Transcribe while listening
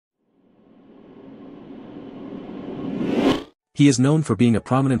He is known for being a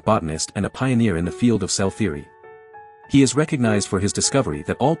prominent botanist and a pioneer in the field of cell theory. He is recognized for his discovery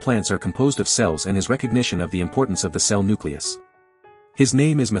that all plants are composed of cells and his recognition of the importance of the cell nucleus. His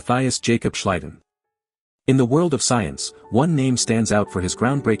name is Matthias Jakob Schleiden. In the world of science, one name stands out for his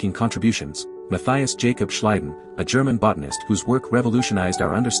groundbreaking contributions: Matthias Jakob Schleiden, a German botanist whose work revolutionized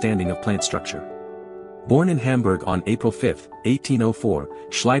our understanding of plant structure. Born in Hamburg on April 5, 1804,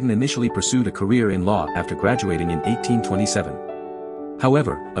 Schleiden initially pursued a career in law after graduating in 1827.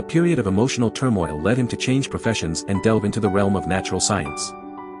 However, a period of emotional turmoil led him to change professions and delve into the realm of natural science.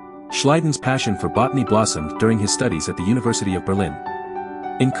 Schleiden's passion for botany blossomed during his studies at the University of Berlin.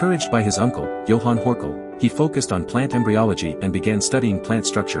 Encouraged by his uncle, Johann Horkel, he focused on plant embryology and began studying plant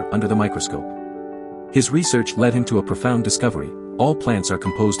structure under the microscope. His research led him to a profound discovery: all plants are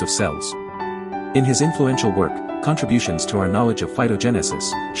composed of cells. In his influential work, Contributions to Our Knowledge of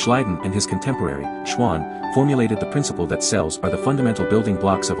Phytogenesis, Schleiden and his contemporary, Schwann, formulated the principle that cells are the fundamental building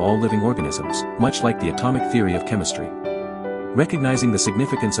blocks of all living organisms, much like the atomic theory of chemistry. Recognizing the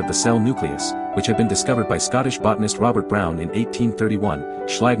significance of the cell nucleus, which had been discovered by Scottish botanist Robert Brown in 1831,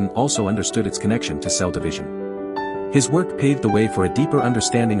 Schleiden also understood its connection to cell division. His work paved the way for a deeper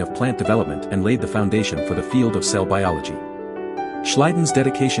understanding of plant development and laid the foundation for the field of cell biology. Schleiden's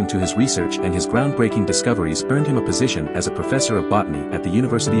dedication to his research and his groundbreaking discoveries earned him a position as a professor of botany at the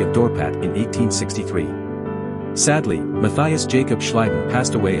University of Dorpat in 1863. Sadly, Matthias Jakob Schleiden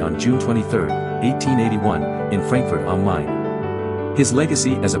passed away on June 23, 1881, in Frankfurt am Main. His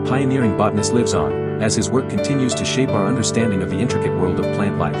legacy as a pioneering botanist lives on, as his work continues to shape our understanding of the intricate world of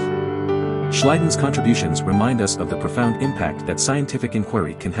plant life. Schleiden's contributions remind us of the profound impact that scientific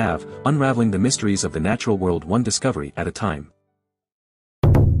inquiry can have, unraveling the mysteries of the natural world one discovery at a time.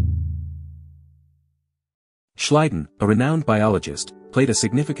 Schleiden, a renowned biologist, played a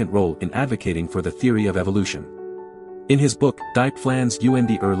significant role in advocating for the theory of evolution. In his book, Die Pflanze und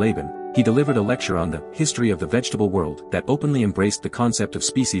ihr Leben, he delivered a lecture on the history of the vegetable world that openly embraced the concept of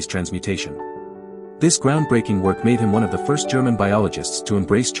species transmutation. This groundbreaking work made him one of the first German biologists to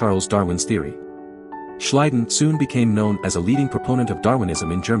embrace Charles Darwin's theory. Schleiden soon became known as a leading proponent of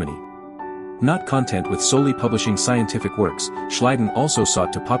Darwinism in Germany. Not content with solely publishing scientific works, Schleiden also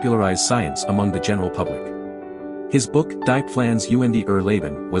sought to popularize science among the general public. His book Die Pflanze und ihr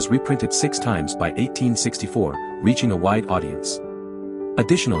Leben was reprinted 6 times by 1864, reaching a wide audience.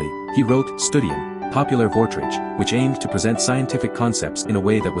 Additionally, he wrote Studium, Popular Vorträge, which aimed to present scientific concepts in a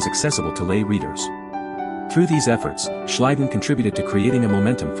way that was accessible to lay readers. Through these efforts, Schleiden contributed to creating a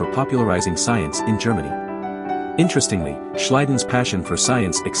momentum for popularizing science in Germany. Interestingly, Schleiden's passion for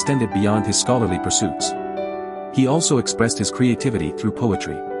science extended beyond his scholarly pursuits. He also expressed his creativity through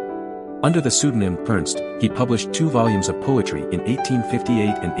poetry. Under the pseudonym Ernst, he published 2 volumes of poetry in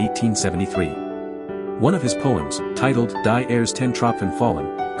 1858 and 1873. One of his poems, titled Die ersten Tropfen fallen,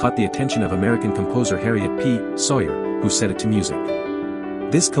 caught the attention of American composer Harriet P. Sawyer, who set it to music.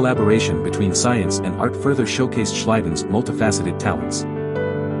 This collaboration between science and art further showcased Schleiden's multifaceted talents.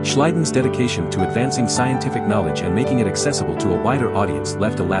 Schleiden's dedication to advancing scientific knowledge and making it accessible to a wider audience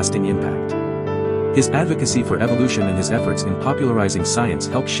left a lasting impact. His advocacy for evolution and his efforts in popularizing science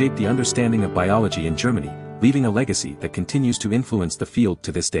helped shape the understanding of biology in Germany, leaving a legacy that continues to influence the field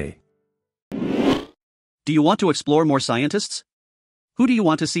to this day. Do you want to explore more scientists? Who do you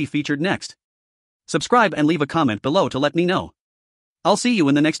want to see featured next? Subscribe and leave a comment below to let me know. I'll see you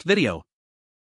in the next video.